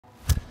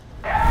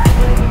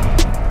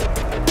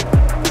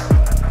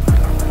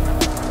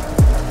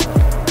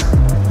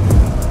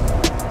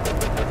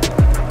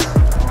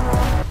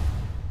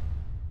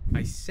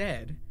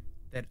said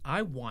that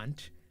I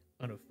want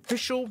an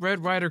official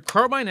Red Ryder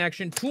carbine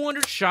action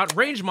 200-shot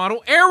range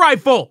model air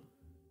rifle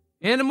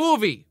in a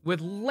movie with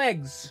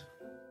legs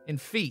and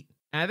feet.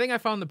 And I think I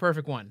found the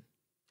perfect one.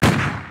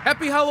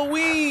 Happy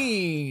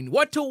Halloween!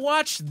 What to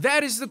watch?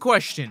 That is the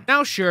question.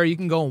 Now, sure, you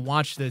can go and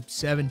watch the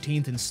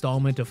 17th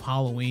installment of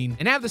Halloween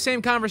and have the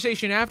same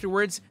conversation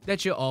afterwards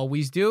that you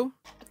always do.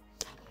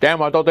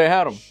 Damn, I thought they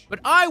had them.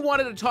 But I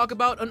wanted to talk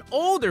about an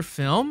older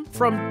film,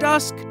 From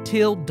Dusk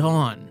Till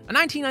Dawn. A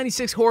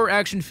 1996 horror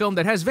action film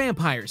that has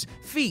vampires,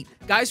 feet,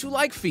 guys who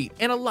like feet,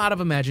 and a lot of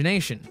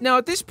imagination. Now,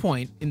 at this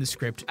point in the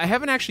script, I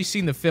haven't actually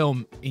seen the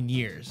film in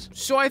years,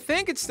 so I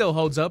think it still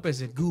holds up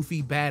as a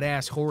goofy,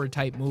 badass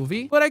horror-type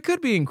movie, but I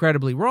could be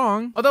incredibly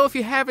wrong. Although if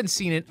you haven't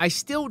seen it, I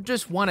still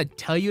just want to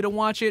tell you to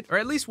watch it, or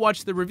at least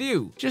watch the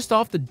review. Just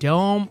off the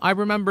dome, I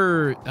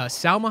remember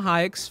Salma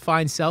Hayek's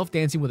fine self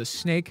dancing with a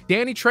snake.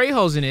 Danny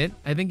Trejo's in it.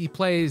 I think he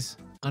plays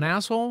an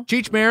asshole.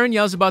 Cheech Marin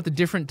yells about the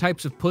different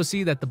types of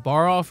pussy that the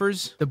bar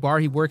offers, the bar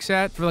he works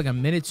at, for like a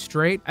minute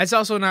straight. That's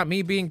also not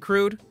me being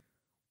crude.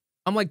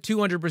 I'm like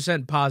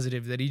 200%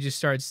 positive that he just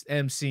starts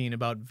emceeing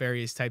about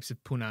various types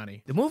of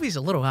punani. The movie's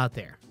a little out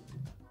there.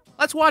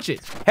 Let's watch it.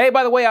 Hey,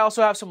 by the way, I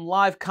also have some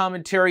live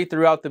commentary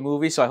throughout the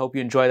movie, so I hope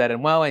you enjoy that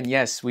and well, and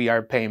yes, we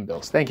are paying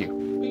bills. Thank you.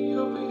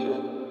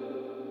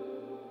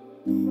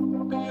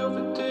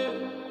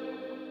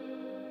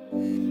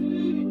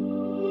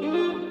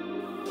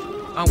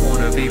 I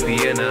want a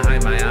VPN to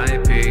hide my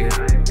IP.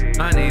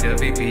 I need a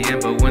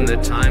VPN, but when the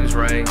time's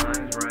right.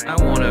 I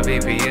want a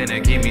VPN to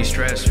keep me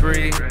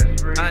stress-free.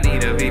 I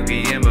need a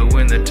VPN, but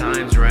when the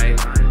time's right.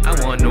 I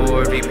want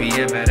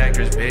NordVPN, bad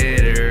actors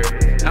bitter.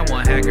 I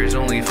want hackers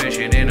only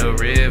fishing in a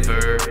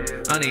river.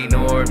 I need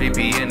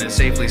NordVPN to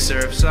safely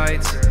surf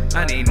sites.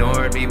 I need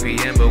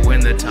NordVPN, but when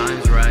the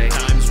time's right.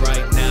 Time's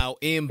right now,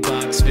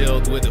 inbox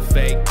filled with a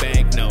fake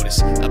bank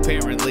notice.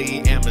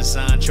 Apparently,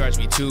 Amazon charged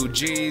me 2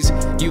 G's.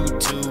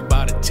 YouTube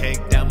about to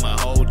take down my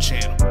whole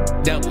channel.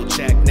 Double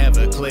check,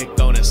 never click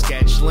on a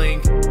sketch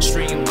link.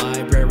 Stream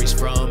libraries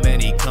from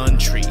any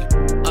country.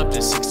 Up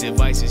to 6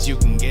 devices, you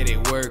can get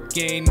it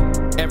working.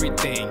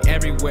 Everything,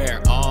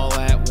 everywhere, all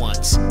at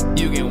once.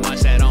 You can watch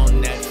that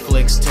on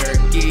Netflix,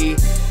 Turkey.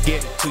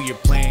 Get it to your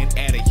plan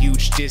at a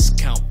huge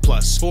discount.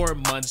 Plus 4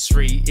 months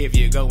free if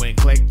you go and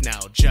click now.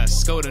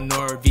 Just go to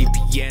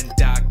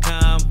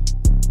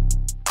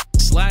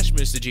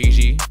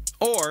NordVPN.com/MrGG.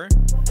 Or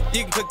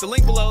you can click the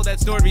link below.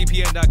 That's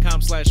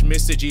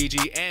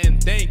NordVPN.com/MrGG.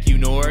 And thank you,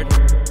 Nord,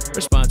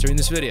 for sponsoring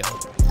this video.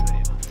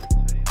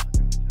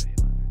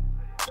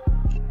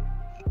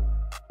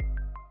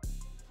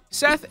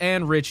 Seth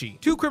and Richie,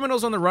 2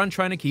 criminals on the run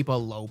trying to keep a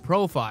low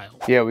profile.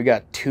 Yeah, we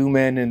got 2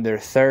 men in their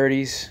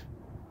 30s.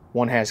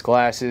 One has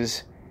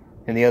glasses,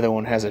 and the other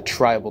one has a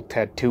tribal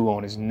tattoo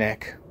on his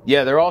neck.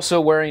 Yeah, they're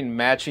also wearing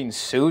matching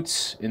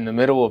suits in the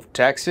middle of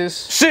Texas.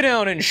 Sit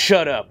down and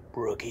shut up,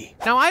 rookie.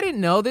 Now, I didn't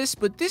know this,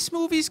 but this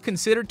movie's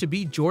considered to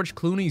be George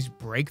Clooney's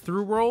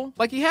breakthrough role.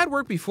 Like, he had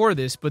work before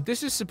this, but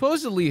this is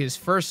supposedly his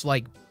first,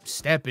 like,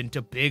 step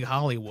into big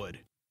Hollywood.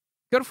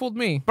 Could've fooled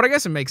me, but I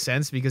guess it makes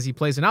sense because he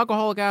plays an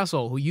alcoholic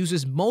asshole who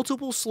uses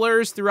multiple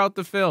slurs throughout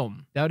the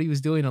film. Doubt he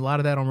was doing a lot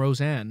of that on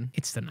Roseanne.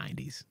 It's the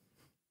 90s.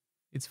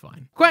 It's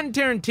fine. Quentin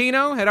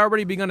Tarantino had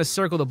already begun to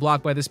circle the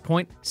block by this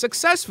point.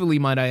 Successfully,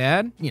 might I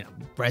add. You know,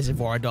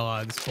 Reservoir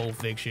Dogs, Pulp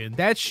Fiction.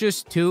 That's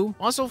just 2.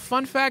 Also,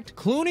 fun fact,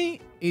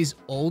 Clooney is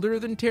older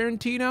than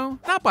Tarantino.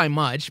 Not by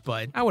much,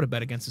 but I would have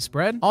bet against the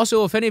spread.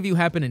 Also, if any of you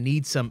happen to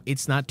need some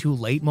it's not too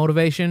late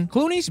motivation,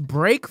 Clooney's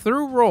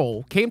breakthrough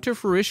role came to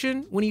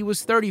fruition when he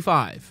was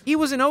 35. He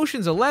was in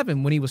Ocean's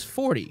 11 when he was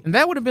 40. And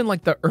that would have been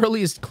like the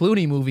earliest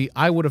Clooney movie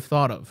I would have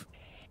thought of.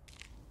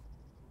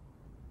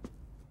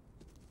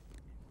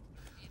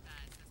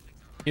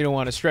 You don't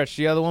want to stretch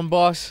the other one,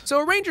 boss? So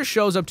a ranger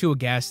shows up to a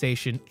gas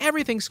station.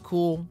 Everything's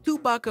cool. 2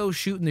 buccos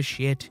shooting the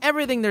shit.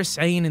 Everything they're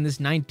saying in this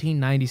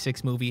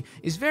 1996 movie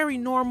is very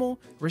normal,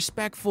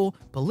 respectful,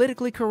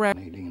 politically correct.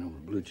 18 over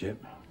blue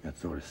chip. Got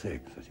sort of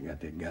sick, so she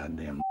got that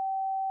goddamn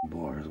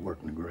boy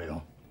working the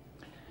grill.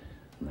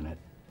 And then that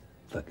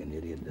fucking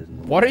idiot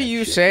doesn't know what are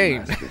you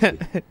saying?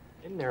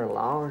 Isn't there a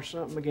law or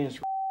something against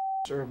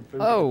serving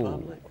food in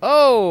public?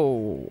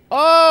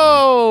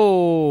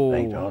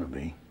 Think it ought to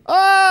be.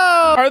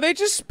 Oh! Are they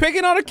just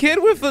picking on a kid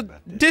with a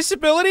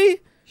disability?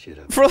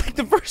 For like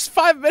the first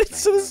 5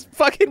 minutes of this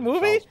fucking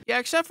movie? Yeah,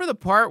 except for the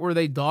part where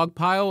they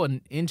dogpile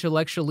an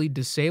intellectually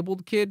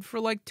disabled kid for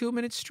like 2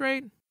 minutes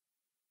straight.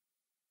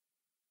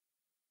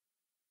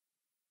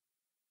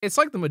 It's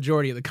like the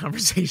majority of the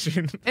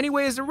conversation.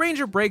 Anyway, as the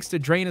ranger breaks to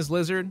drain his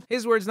lizard,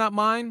 his words not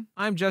mine,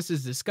 I'm just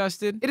as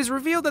disgusted, it is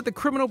revealed that the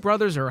criminal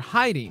brothers are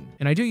hiding,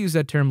 and I do use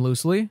that term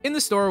loosely, in the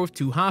store with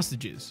 2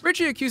 hostages.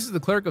 Richie accuses the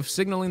clerk of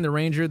signaling the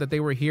ranger that they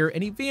were here,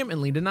 and he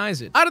vehemently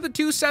denies it. Out of the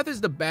 2, Seth is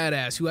the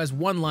badass who has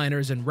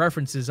one-liners and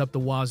references up the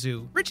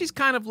wazoo. Richie's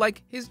kind of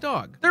like his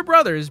dog. They're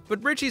brothers,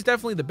 but Richie's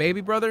definitely the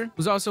baby brother,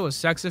 who's also a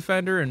sex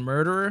offender and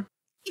murderer.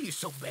 You're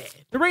so bad.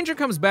 The ranger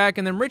comes back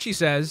and then Richie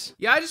says,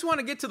 yeah, I just want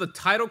to get to the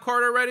title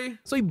card already.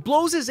 So he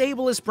blows his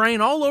ableist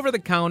brain all over the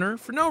counter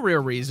for no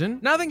real reason.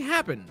 Nothing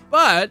happened.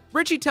 But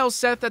Richie tells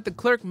Seth that the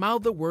clerk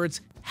mouthed the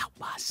words, help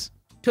us,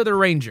 to the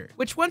ranger.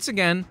 Which once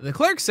again, the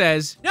clerk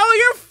says, no,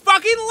 you're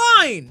fucking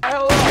lying.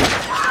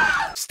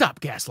 Stop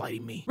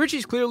gaslighting me.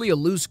 Richie's clearly a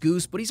loose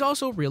goose, but he's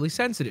also really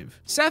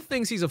sensitive. Seth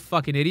thinks he's a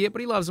fucking idiot,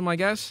 but he loves him, I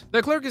guess.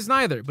 The clerk is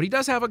neither, but he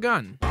does have a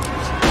gun.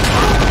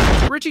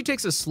 Richie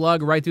takes a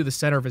slug right through the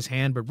center of his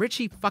hand, but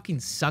Richie fucking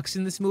sucks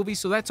in this movie,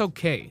 so that's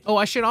okay. Oh,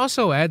 I should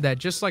also add that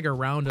just like a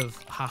round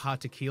of haha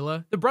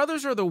tequila, the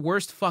brothers are the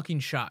worst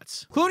fucking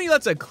shots. Clooney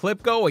lets a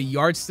clip go a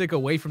yardstick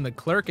away from the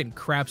clerk and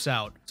craps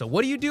out. So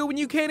what do you do when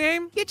you can't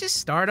aim? You just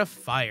start a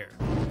fire.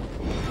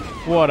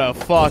 What a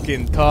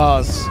fucking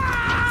toss.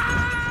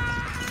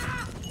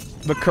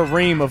 The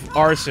Kareem of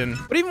arson.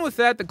 But even with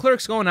that, the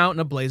clerk's going out in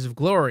a blaze of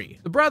glory.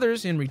 The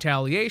brothers, in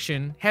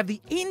retaliation, have the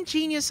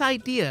ingenious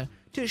idea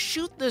to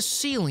shoot the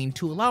ceiling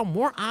to allow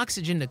more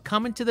oxygen to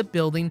come into the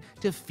building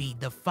to feed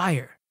the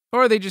fire.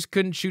 Or they just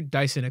couldn't shoot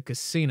dice in a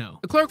casino.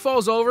 The clerk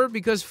falls over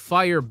because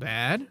fire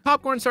bad.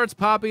 Popcorn starts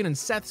popping and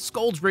Seth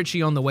scolds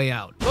Richie on the way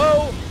out.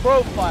 Low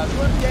profile.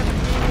 Look at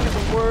the meaning of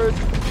the word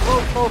low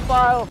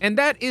profile. And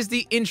that is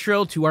the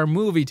intro to our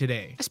movie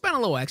today. I spent a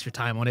little extra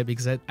time on it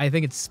because I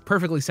think it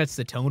perfectly sets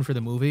the tone for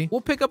the movie.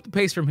 We'll pick up the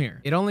pace from here.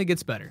 It only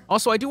gets better.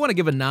 Also, I do want to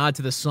give a nod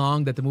to the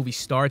song that the movie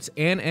starts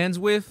and ends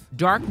with,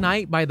 Dark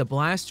Knight by the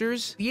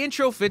Blasters. The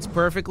intro fits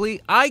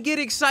perfectly. I get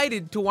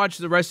excited to watch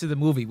the rest of the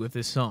movie with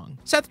this song.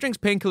 Seth drinks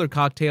painkiller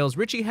cocktails.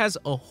 Richie has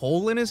a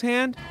hole in his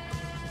hand.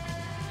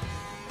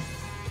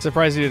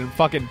 Surprised he didn't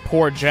fucking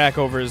pour Jack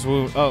over his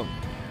wound. Oh.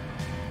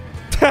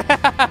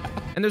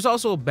 And there's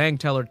also a bank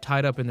teller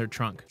tied up in their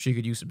trunk. She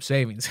could use some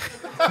savings.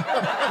 Stop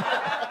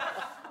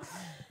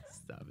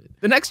it.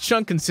 The next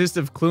chunk consists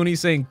of Clooney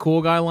saying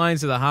cool guy lines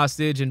to the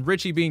hostage and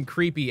Richie being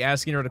creepy,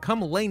 asking her to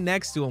come lay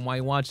next to him while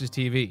he watches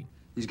TV.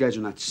 These guys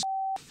are not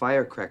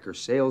firecracker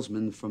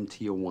salesmen from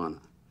Tijuana.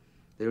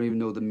 They don't even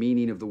know the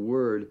meaning of the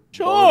word.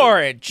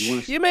 George,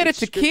 you made it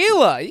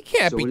tequila. You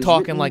can't be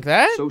talking like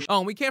that. Oh,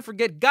 and we can't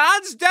forget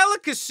God's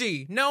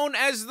delicacy, known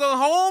as the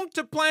home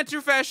to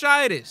plantar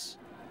fasciitis.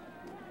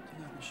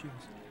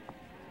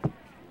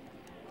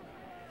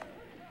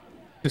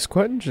 Does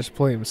Quentin just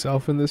play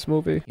himself in this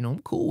movie? You know,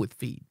 I'm cool with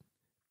feet.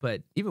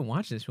 But even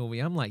watching this movie,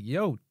 I'm like,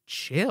 yo,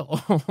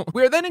 chill.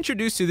 We are then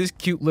introduced to this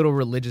cute little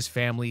religious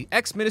family,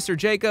 ex-minister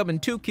Jacob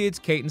and two kids,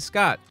 Kate and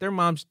Scott. Their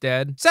mom's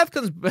dead.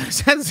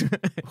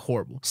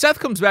 Horrible. Seth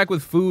comes back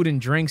with food and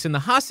drinks and the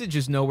hostage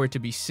is nowhere to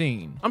be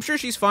seen. I'm sure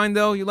she's fine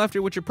though. You left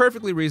her with your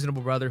perfectly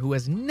reasonable brother who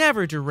has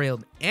never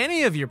derailed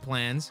any of your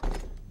plans.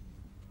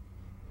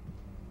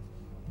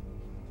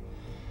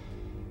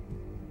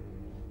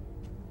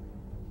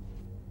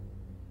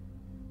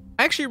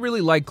 I actually really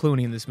like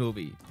Clooney in this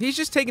movie. He's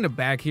just taken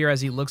aback here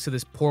as he looks to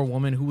this poor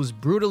woman who was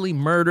brutally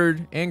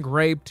murdered and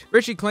raped.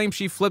 Richie claims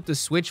she flipped a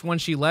switch when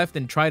she left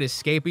and tried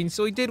escaping,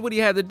 so he did what he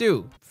had to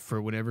do.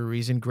 For whatever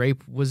reason,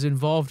 Grape was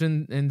involved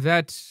in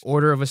that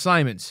order of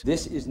assignments.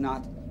 This is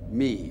not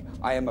me.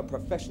 I am a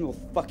professional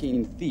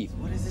fucking thief.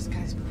 What is this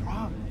guy's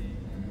problem?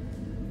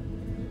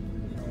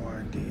 No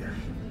idea.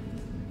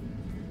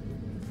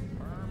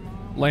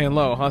 Laying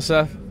low, huh,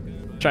 Seth?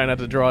 Trying not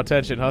to draw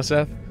attention, huh,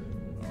 Seth?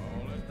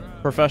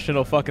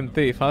 Professional fucking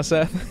thief, huh,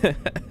 Seth?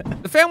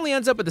 The family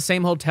ends up at the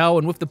same hotel,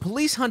 and with the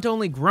police hunt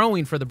only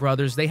growing for the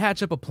brothers, they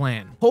hatch up a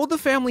plan. Hold the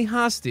family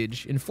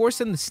hostage and force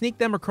them to sneak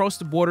them across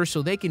the border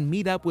so they can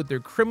meet up with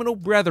their criminal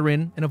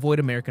brethren and avoid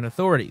American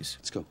authorities.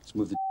 Let's go. Let's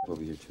move the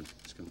over here, too.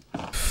 Let's go.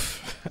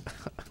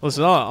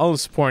 Listen, I'll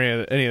support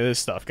any of this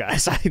stuff,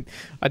 guys.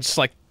 I just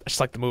like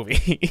the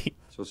movie.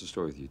 So what's the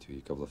story with you two?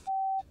 You couple of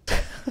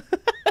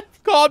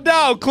Calm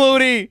down,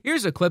 Clooney.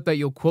 Here's a clip that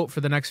you'll quote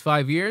for the next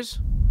 5 years.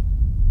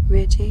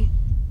 Richie,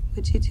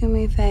 would you do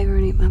me a favor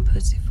and eat my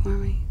pussy for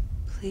me,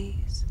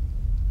 please?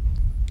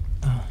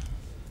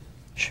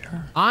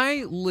 Sure.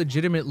 I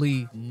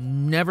legitimately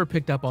never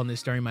picked up on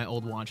this during my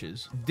old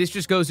watches. This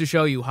just goes to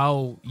show you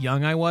how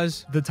young I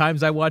was the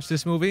times I watched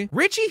this movie.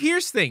 Richie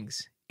hears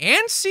things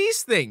and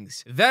sees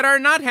things that are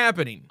not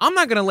happening. I'm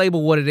not gonna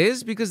label what it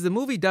is because the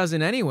movie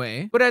doesn't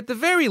anyway, but at the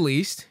very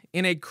least,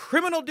 in a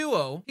criminal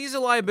duo, he's a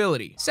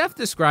liability. Seth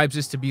describes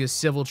this to be a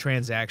civil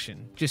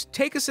transaction. Just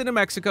take us into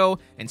Mexico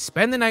and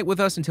spend the night with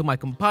us until my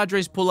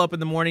compadres pull up in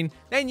the morning,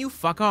 then you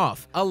fuck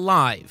off,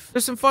 alive.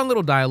 There's some fun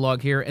little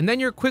dialogue here, and then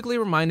you're quickly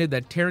reminded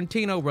that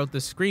Tarantino wrote the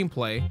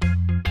screenplay.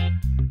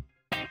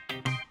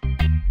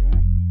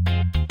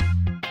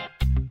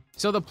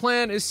 So the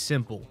plan is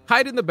simple.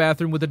 Hide in the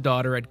bathroom with the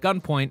daughter at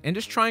gunpoint and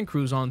just try and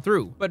cruise on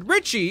through. But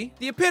Richie,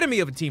 the epitome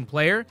of a team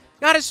player,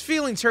 got his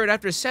feelings hurt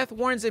after Seth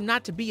warns him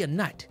not to be a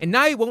nut. And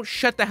now he won't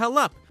shut the hell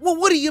up. Well,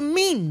 what do you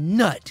mean,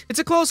 nut? It's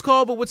a close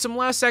call, but with some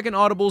last-second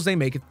audibles, they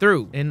make it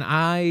through. And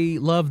I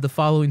love the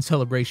following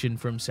celebration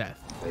from Seth.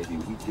 Baby,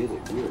 we did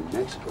it. We're in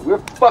Mexico. We're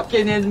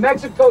fucking in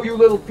Mexico, you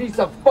little piece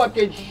of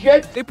fucking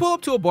shit! They pull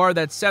up to a bar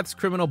that Seth's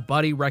criminal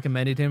buddy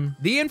recommended him.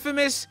 The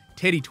infamous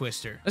Titty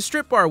Twister, a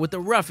strip bar with the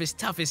roughest,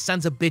 toughest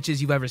sons of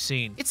bitches you've ever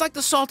seen. It's like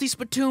the Salty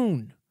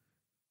Spittoon,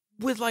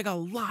 with like a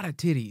lot of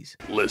titties.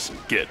 Listen,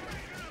 kid,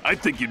 I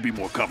think you'd be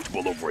more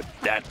comfortable over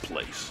at that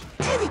place.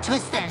 Titty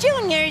Twister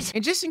Juniors!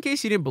 And just in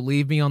case you didn't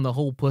believe me on the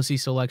whole pussy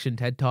selection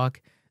TED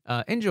Talk,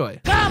 enjoy.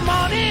 Come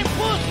on in,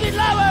 pussy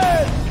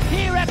lovers!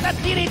 Here at the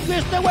Titty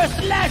Twister, we're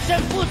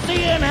slashing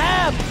pussy in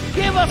half!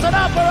 Give us an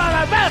upper on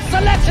our best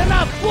selection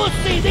of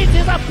pussy! This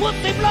is a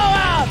pussy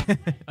blowout!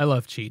 I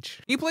love Cheech.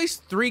 He plays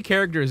 3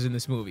 characters in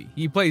this movie.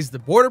 He plays the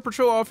Border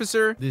Patrol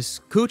officer, this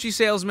coochie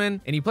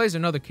salesman, and he plays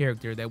another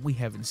character that we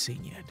haven't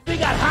seen yet. We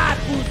got hot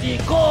pussy,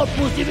 cold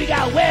pussy, we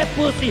got wet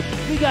pussy,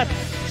 we got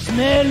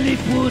smelly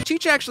pussy.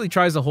 Cheech actually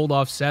tries to hold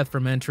off Seth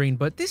from entering,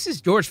 but this is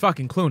George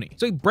fucking Clooney.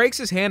 So he breaks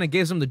his hand and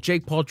gives him the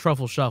Jake Paul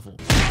truffle shuffle.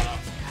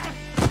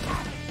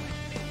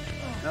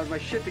 Now, is my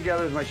shit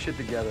together? Is my shit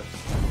together?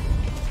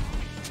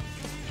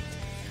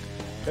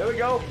 Here we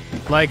go.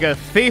 Like a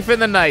thief in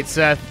the night,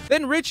 Seth.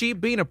 Then Richie,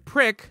 being a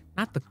prick,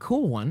 not the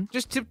cool one,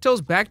 just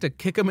tiptoes back to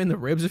kick him in the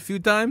ribs a few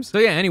times. So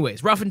yeah,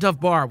 anyways, rough and tough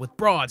bar with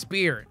broads,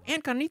 beer,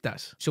 and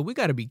carnitas. So we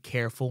gotta be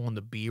careful on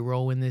the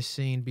B-roll in this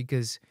scene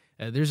because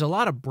there's a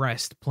lot of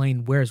breast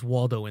playing Where's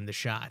Waldo in the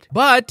shot.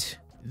 But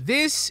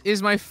this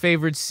is my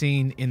favorite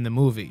scene in the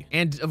movie.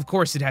 And of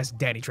course it has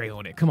Danny Trejo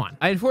in it, come on.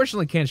 I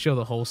unfortunately can't show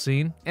the whole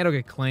scene. It'll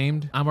get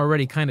claimed. I'm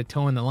already kind of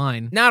towing the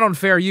line. Not on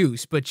fair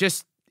use, but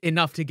just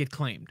enough to get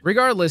claimed.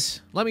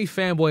 Regardless, let me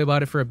fanboy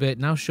about it for a bit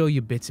and I'll show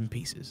you bits and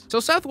pieces.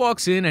 So Seth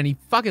walks in and he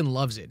fucking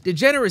loves it.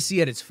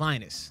 Degeneracy at its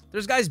finest.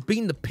 There's guys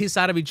beating the piss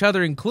out of each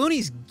other and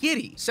Clooney's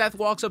giddy. Seth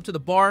walks up to the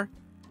bar,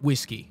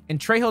 whiskey. And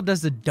Trejo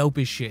does the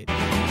dopest shit.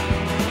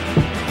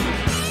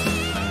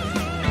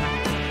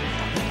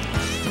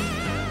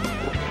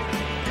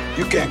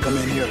 You can't come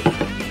in here.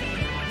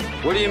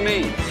 What do you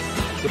mean?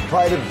 It's a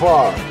private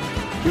bar.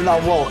 You're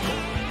not welcome.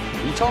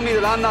 You told me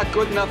that I'm not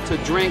good enough to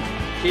drink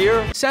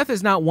here? Seth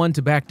is not one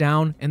to back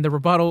down, and the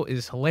rebuttal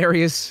is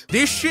hilarious.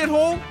 This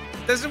shithole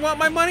doesn't want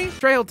my money?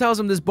 Trejo tells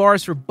him this bar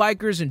is for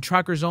bikers and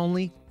truckers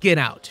only. Get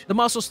out. The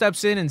muscle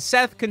steps in, and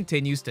Seth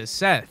continues to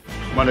Seth.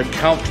 I'm gonna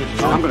count to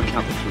 3. I'm gonna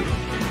count to 3.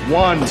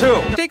 1,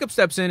 2. Jacob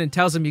steps in and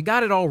tells him you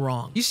got it all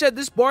wrong. You said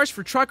this bar's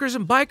for truckers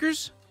and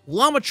bikers?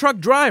 Well, I'm a truck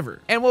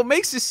driver. And what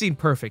makes this scene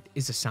perfect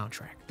is the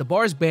soundtrack. The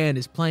bar's band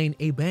is playing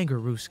a banger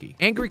Rooski.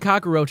 Angry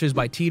Cockroaches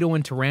by Tito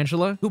and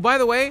Tarantula, who, by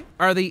the way,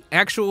 are the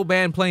actual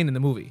band playing in the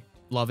movie.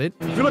 Love it.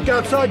 If you look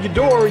outside your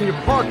door in your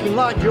parking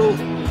lot, you'll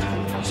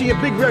see a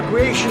big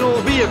recreational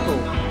vehicle.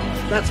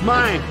 That's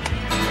mine.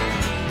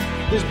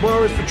 This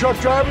bar is for truck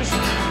drivers.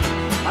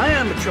 I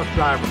am a truck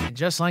driver. And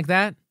just like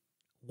that,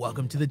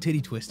 welcome to the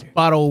Titty Twister.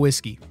 Bottle of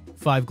whiskey,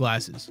 5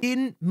 glasses.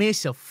 Didn't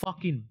miss a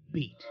fucking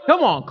beat.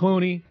 Come on,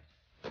 Clooney.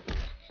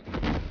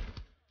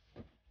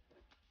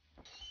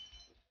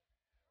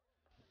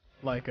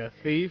 Like a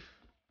thief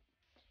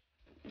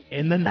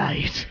in the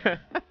night.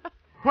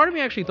 Part of me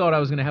actually thought I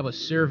was going to have a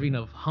serving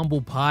of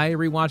humble pie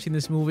rewatching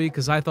this movie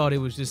because I thought it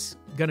was just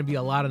going to be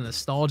a lot of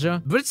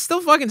nostalgia, but it's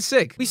still fucking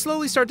sick. We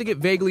slowly start to get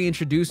vaguely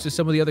introduced to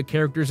some of the other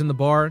characters in the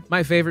bar.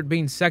 My favorite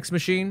being Sex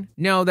Machine.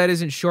 No, that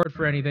isn't short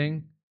for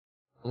anything.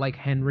 Like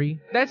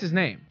Henry. That's his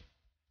name.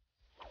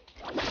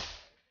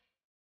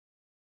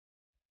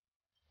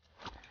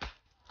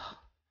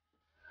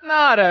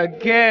 Not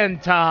again,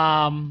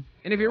 Tom.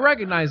 And if you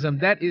recognize him,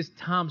 that is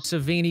Tom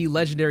Savini,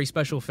 legendary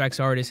special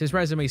effects artist. His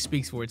resume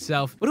speaks for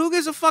itself. But who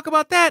gives a fuck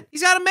about that?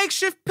 He's got a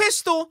makeshift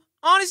pistol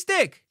on his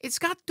dick. It's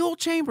got dual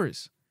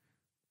chambers.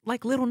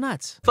 Like little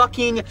nuts.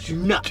 Fucking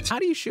nuts. How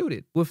do you shoot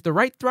it? With the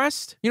right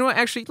thrust? You know what,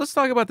 actually, let's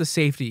talk about the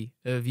safety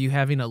of you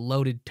having a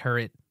loaded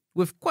turret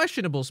with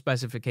questionable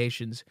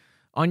specifications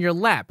on your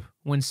lap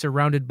when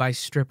surrounded by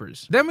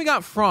strippers. Then we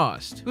got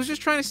Frost, who's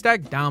just trying to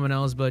stack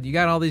dominoes, but you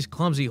got all these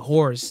clumsy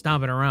whores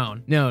stomping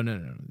around. No.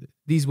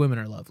 These women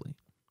are lovely.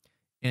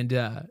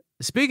 And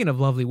speaking of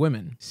lovely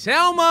women,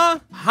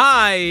 Salma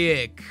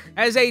Hayek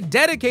has a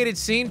dedicated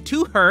scene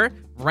to her,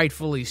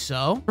 rightfully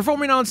so,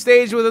 performing on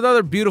stage with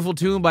another beautiful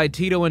tune by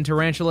Tito and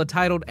Tarantula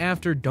titled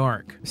After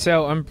Dark.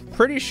 So I'm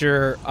pretty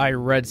sure I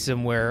read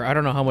somewhere, I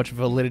don't know how much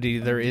validity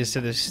there is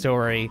to this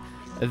story,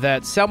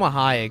 that Salma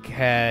Hayek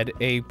had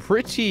a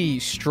pretty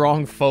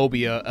strong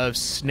phobia of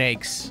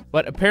snakes,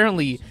 but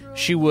apparently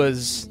she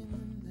was,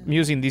 I'm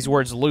using these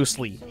words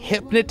loosely,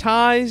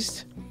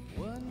 hypnotized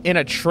in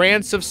a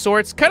trance of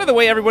sorts, kind of the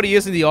way everybody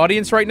is in the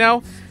audience right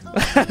now.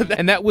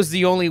 And that was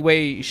the only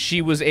way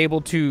she was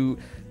able to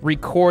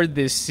record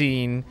this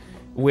scene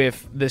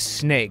with the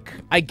snake.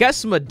 I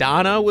guess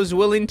Madonna was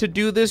willing to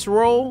do this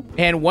role,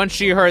 and once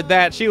she heard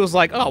that, she was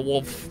like, oh,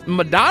 well,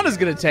 Madonna's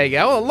gonna take it.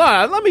 Oh,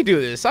 let me do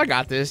this. I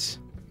got this.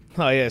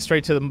 Oh yeah,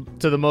 straight to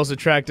the most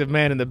attractive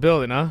man in the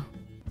building, huh?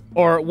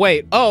 Or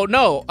wait, oh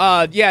no,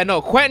 yeah,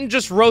 no, Quentin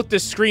just wrote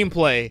this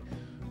screenplay.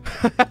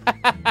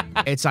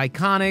 It's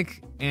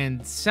iconic,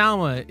 and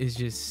Salma is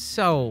just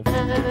so...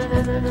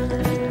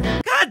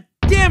 God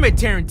damn it,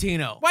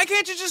 Tarantino! Why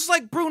can't you just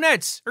like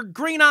brunettes or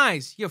green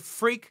eyes, you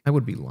freak? I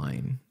would be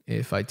lying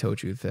if I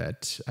told you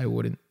that I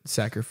wouldn't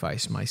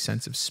sacrifice my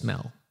sense of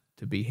smell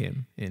to be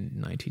him in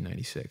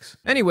 1996.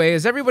 Anyway,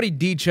 as everybody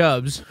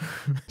de-chubs,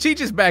 Cheech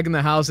is back in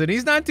the house and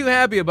he's not too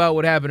happy about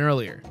what happened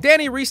earlier.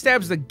 Danny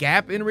restabs the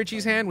gap in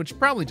Richie's hand, which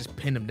probably just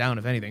pinned him down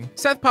if anything.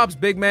 Seth pops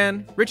Big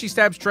Man, Richie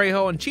stabs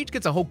Trejo, and Cheech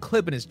gets a whole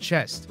clip in his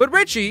chest. But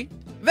Richie,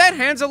 that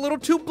hand's a little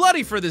too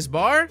bloody for this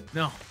bar.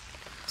 No.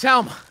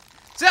 Selma,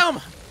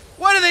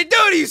 what did they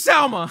do to you,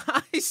 Selma?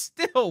 I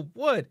still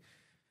would.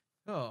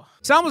 Oh.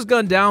 Salma's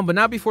gunned down, but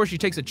not before she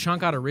takes a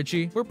chunk out of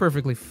Richie. We're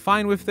perfectly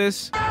fine with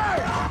this.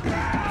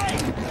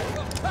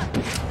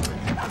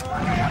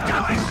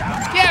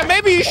 Yeah,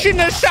 maybe you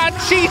shouldn't have shot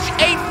Cheech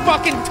 8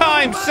 fucking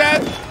times,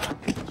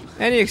 Seth.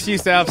 Any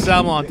excuse to have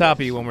Salma on top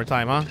of you one more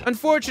time, huh?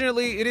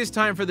 Unfortunately, it is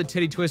time for the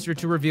titty twister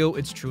to reveal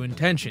its true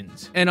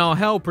intentions, and all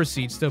hell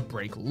proceeds to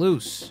break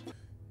loose.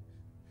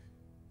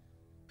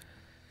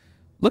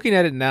 Looking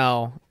at it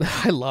now,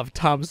 I love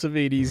Tom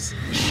Savini's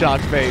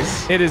shocked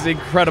face. It is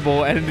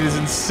incredible, and it is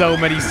in so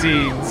many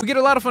scenes. We get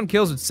a lot of fun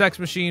kills with Sex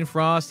Machine,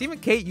 Frost. Even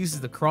Kate uses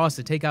the cross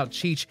to take out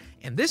Cheech,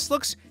 and this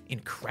looks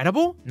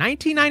incredible.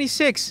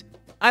 1996.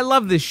 I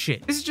love this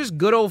shit. This is just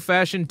good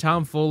old-fashioned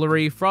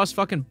tomfoolery. Frost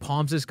fucking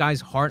palms this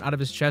guy's heart out of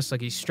his chest like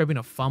he's stripping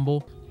a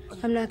fumble.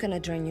 I'm not gonna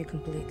drain you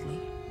completely.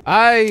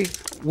 I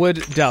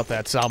would doubt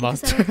that,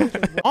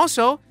 Salma.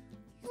 Also,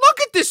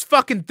 look at this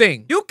fucking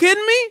thing. You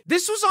kidding me?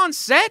 This was on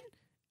set?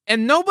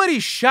 And nobody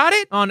shot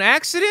it on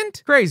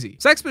accident? Crazy.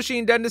 Sex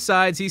Machine then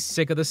decides he's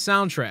sick of the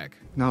soundtrack.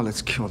 Now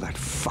let's kill that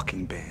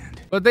fucking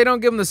band. But they don't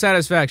give him the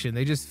satisfaction.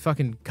 They just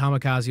fucking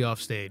kamikaze off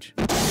stage.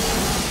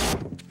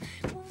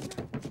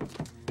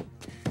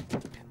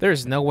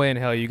 There's no way in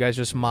hell you guys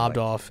just mobbed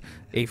off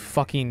a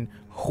fucking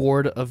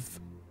horde of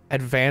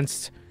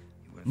advanced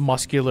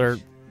muscular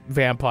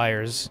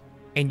vampires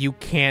and you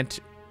can't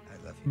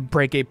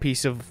break a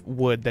piece of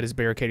wood that is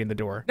barricading the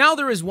door. Now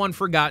there is one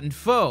forgotten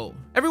foe.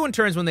 Everyone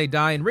turns when they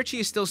die, and Richie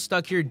is still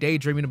stuck here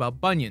daydreaming about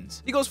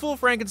bunions. He goes full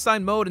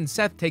Frankenstein mode, and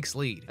Seth takes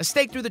lead. A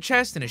stake through the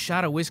chest and a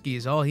shot of whiskey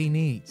is all he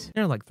needs.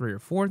 There are like 3 or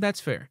 4, that's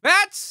fair.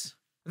 Bats!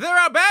 There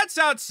are bats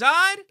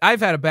outside!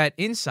 I've had a bat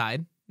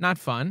inside. Not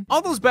fun.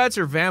 All those bats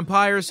are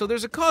vampires, so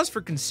there's a cause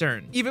for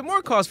concern. Even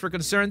more cause for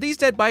concern, these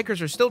dead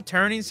bikers are still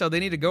turning, so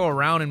they need to go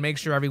around and make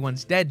sure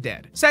everyone's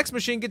dead. Sex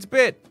Machine gets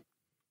bit.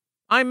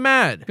 I'm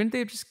mad. Couldn't they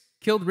have just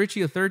killed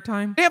Richie a 3rd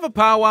time? They have a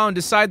powwow and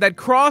decide that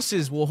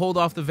crosses will hold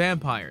off the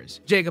vampires.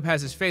 Jacob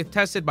has his faith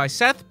tested by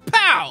Seth.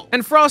 Pow!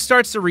 And Frost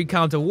starts to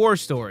recount a war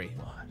story.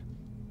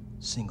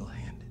 Single-handed.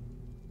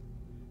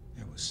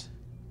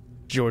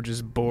 George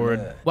is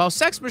bored. While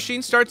Sex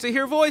Machine starts to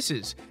hear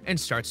voices and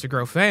starts to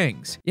grow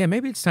fangs. Yeah,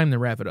 maybe it's time to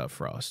wrap it up,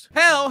 Frost.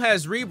 Hell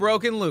has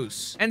re-broken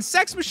loose, and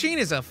Sex Machine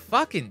is a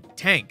fucking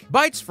tank.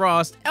 Bites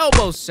Frost,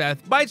 elbows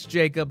Seth, bites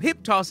Jacob,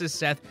 hip tosses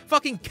Seth,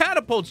 fucking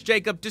catapults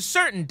Jacob to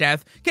certain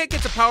death. Kit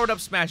gets a powered-up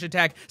smash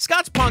attack.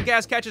 Scott's punk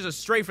ass catches a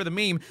stray for the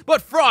meme,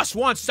 but Frost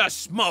wants to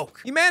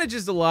smoke. He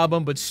manages to lob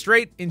him, but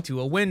straight into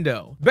a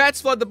window.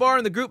 Bats flood the bar,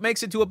 and the group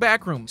makes it to a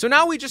back room. So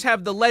now we just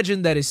have the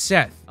legend that is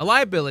Seth, a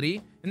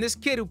liability, and this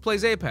kid who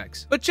plays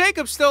Apex. But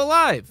Jacob's still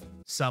alive.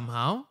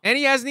 Somehow. And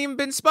he hasn't even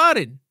been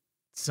spotted.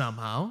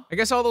 Somehow. I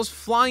guess all those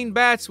flying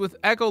bats with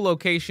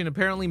echolocation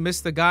apparently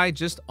missed the guy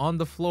just on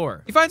the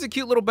floor. He finds a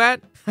cute little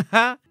bat,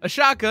 a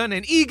shotgun,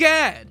 and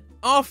egad!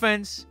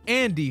 Offense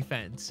and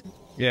defense.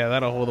 Yeah,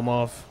 that'll hold him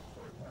off.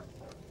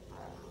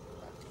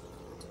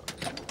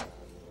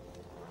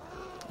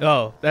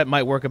 Oh, that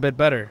might work a bit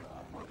better.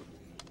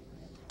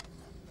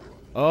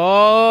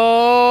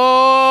 Oh,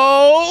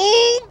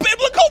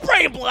 biblical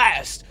brain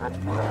blast!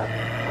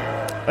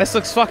 This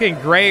looks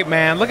fucking great,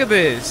 man. Look at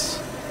this.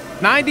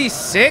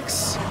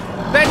 96?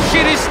 That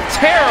shit is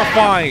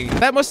terrifying.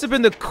 That must have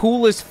been the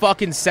coolest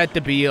fucking set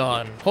to be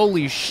on.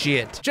 Holy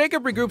shit.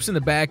 Jacob regroups in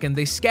the back and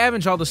they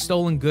scavenge all the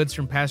stolen goods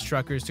from past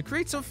truckers to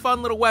create some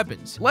fun little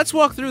weapons. Let's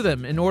walk through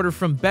them in order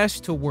from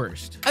best to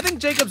worst. I think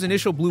Jacob's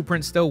initial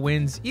blueprint still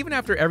wins, even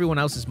after everyone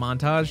else's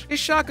montage. His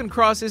shotgun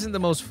cross isn't the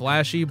most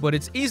flashy, but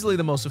it's easily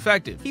the most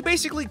effective. He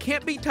basically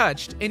can't be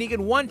touched, and he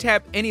can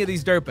one-tap any of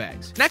these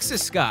dirtbags. Next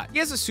is Scott. He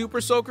has a super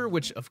soaker,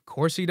 which of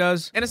course he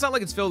does, and it's not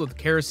like it's filled with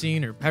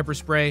kerosene or pepper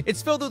spray.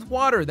 It's filled with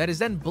water that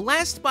is then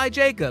blessed by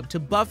Jacob to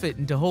buff it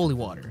into holy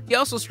water. He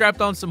also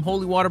strapped on some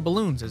holy water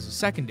balloons as a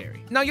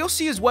secondary. Now you'll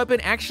see his weapon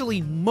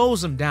actually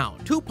mows him down.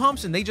 2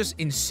 pumps and they just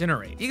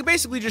incinerate. You can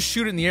basically just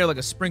shoot it in the air like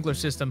a sprinkler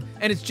system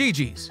and it's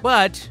GG's.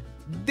 But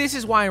this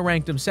is why I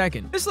ranked him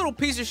second. This little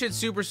piece of shit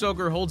super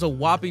soaker holds a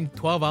whopping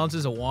 12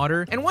 ounces of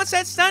water, and once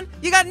that's done,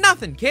 you got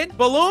nothing, kid.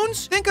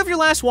 Balloons? Think of your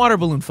last water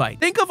balloon fight.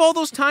 Think of all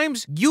those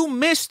times you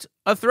missed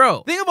a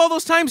throw. Think of all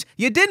those times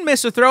you did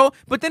miss a throw,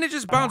 but then it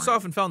just bounced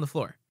off and fell on the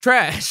floor.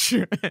 Trash.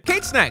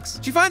 Kate's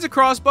next. She finds a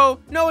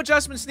crossbow, no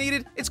adjustments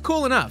needed, it's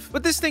cool enough.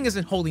 But this thing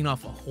isn't holding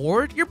off a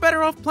horde, you're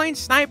better off playing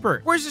sniper.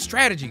 Where's the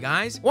strategy,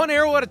 guys? 1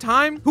 arrow at a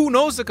time, who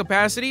knows the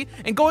capacity?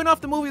 And going off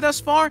the movie thus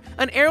far,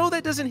 an arrow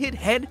that doesn't hit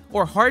head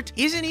or heart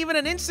isn't even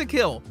an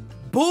insta-kill.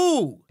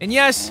 Boo! And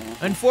yes,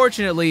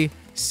 unfortunately,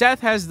 Seth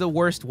has the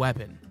worst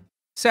weapon.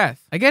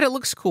 Seth, I get it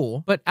looks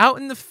cool, but out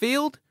in the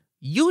field,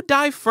 you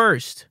die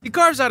first. He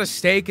carves out a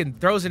steak and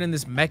throws it in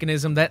this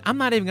mechanism that I'm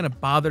not even gonna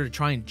bother to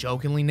try and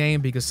jokingly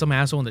name because some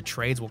asshole in the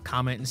trades will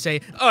comment and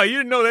say, oh, you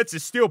didn't know that's a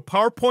steel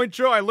PowerPoint,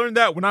 Joe? I learned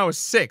that when I was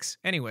 6.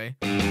 Anyway.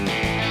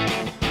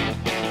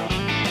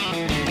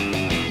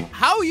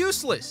 How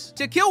useless.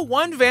 To kill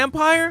one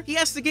vampire, he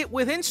has to get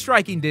within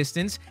striking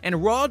distance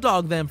and raw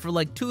dog them for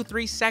like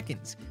 2-3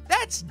 seconds.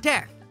 That's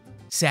death.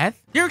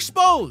 Seth, you're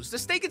exposed. The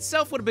steak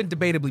itself would have been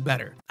debatably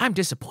better. I'm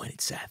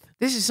disappointed, Seth.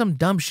 This is some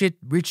dumb shit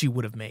Richie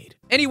would have made.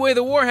 Anyway,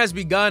 the war has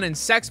begun and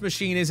Sex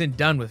Machine isn't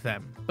done with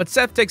them. But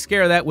Seth takes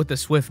care of that with the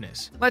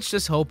swiftness. Let's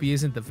just hope he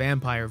isn't the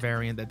vampire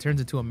variant that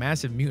turns into a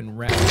massive mutant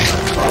rat.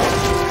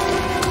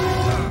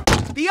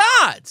 The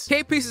odds!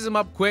 Kate pieces him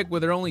up quick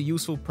with her only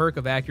useful perk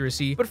of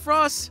accuracy, but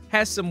Frost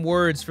has some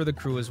words for the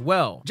crew as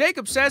well.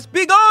 Jacob says,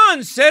 "Be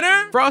gone,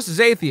 sinner!" Frost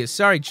is atheist.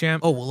 Sorry,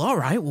 champ. Oh, well, all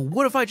right. Well,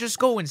 what if I just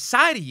go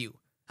inside of you?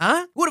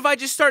 Huh? What if I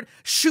just start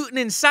shooting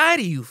inside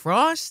of you,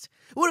 Frost?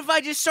 What if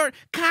I just start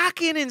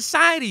cocking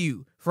inside of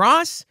you,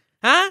 Frost?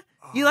 Huh?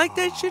 You like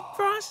that shit,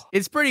 Frost?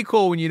 It's pretty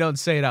cool when you don't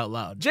say it out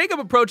loud. Jacob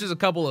approaches a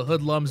couple of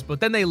hoodlums, but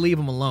then they leave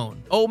him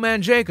alone. Old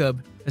man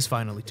Jacob has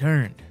finally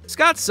turned.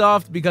 Scott's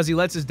soft because he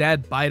lets his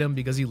dad bite him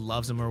because he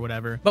loves him or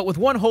whatever. But with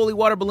one holy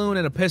water balloon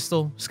and a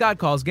pistol, Scott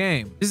calls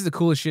game. This is the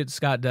coolest shit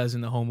Scott does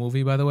in the whole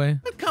movie, by the way.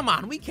 But come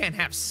on, we can't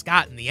have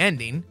Scott in the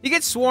ending. He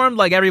gets swarmed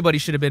like everybody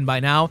should have been by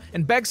now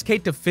and begs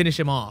Kate to finish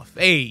him off.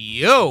 Hey,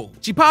 yo!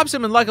 She pops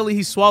him and luckily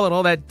he swallowed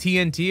all that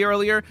TNT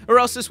earlier or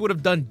else this would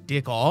have done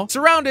dick all.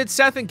 Surrounded,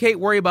 Seth and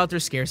Kate worry about their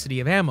scarcity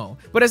of ammo.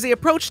 But as they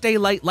approach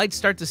daylight, lights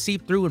start to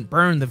seep through and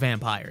burn the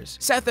vampires.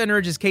 Seth then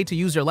urges Kate to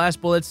use her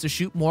last bullets to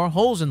shoot more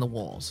holes in the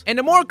walls. And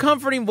a more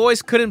comforting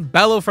voice couldn't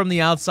bellow from the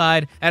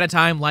outside at a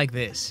time like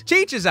this.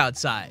 Cheech is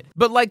outside,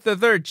 but like the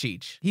third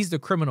Cheech. He's the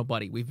criminal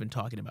buddy we've been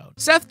talking about.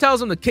 Seth tells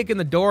him to kick in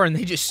the door and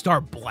they just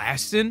start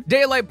blasting.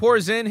 Daylight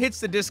pours in, hits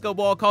the disco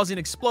ball, causing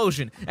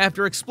explosion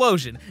after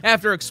explosion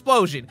after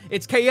explosion.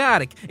 It's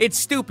chaotic. It's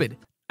stupid.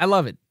 I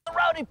love it. A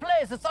rowdy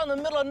place. It's on the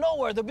middle of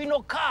nowhere. There'll be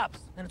no cops.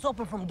 And it's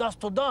open from dusk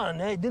till dawn.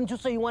 Hey, didn't you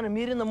say you want to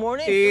meet in the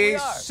morning? He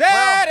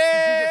said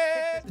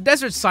it! The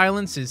desert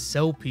silence is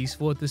so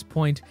peaceful at this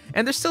point,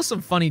 and there's still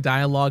some funny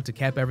dialogue to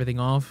cap everything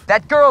off.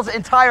 That girl's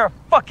entire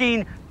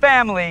fucking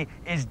family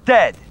is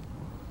dead.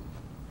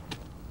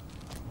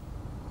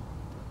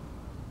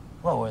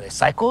 Well, were they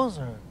psychos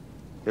or?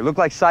 They look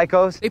like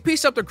psychos. They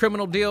piece up their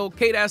criminal deal.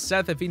 Kate asks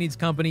Seth if he needs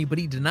company, but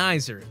he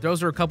denies her,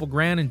 throws her a couple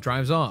grand and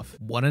drives off.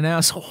 What an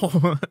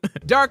asshole.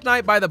 Dark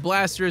Knight by the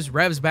Blasters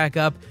revs back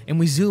up, and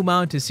we zoom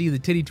out to see the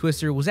titty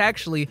twister was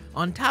actually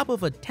on top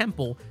of a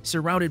temple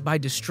surrounded by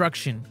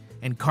destruction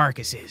and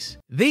carcasses.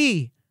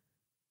 The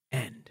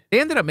end. They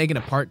ended up making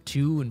a part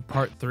 2 and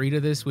part 3 to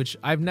this, which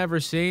I've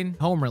never seen.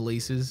 Home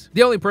releases.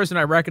 The only person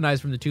I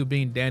recognize from the two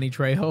being Danny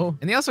Trejo.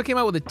 And they also came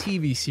out with a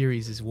TV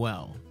series as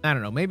well. I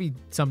don't know, maybe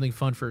something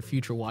fun for a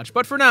future watch.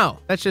 But for now,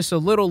 that's just a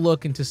little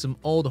look into some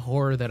old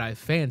horror that I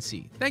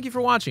fancy. Thank you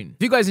for watching.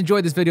 If you guys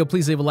enjoyed this video,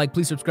 please leave a like,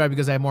 please subscribe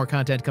because I have more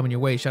content coming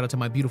your way. Shout out to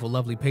my beautiful,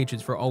 lovely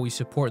patrons for always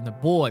supporting the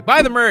boy.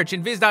 Buy the merch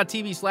in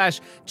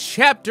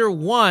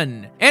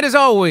viz.tv/chapter1. And as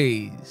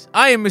always,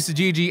 I am Mr.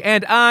 Gigi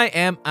and I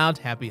am out.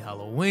 Happy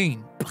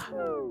Halloween. Bye.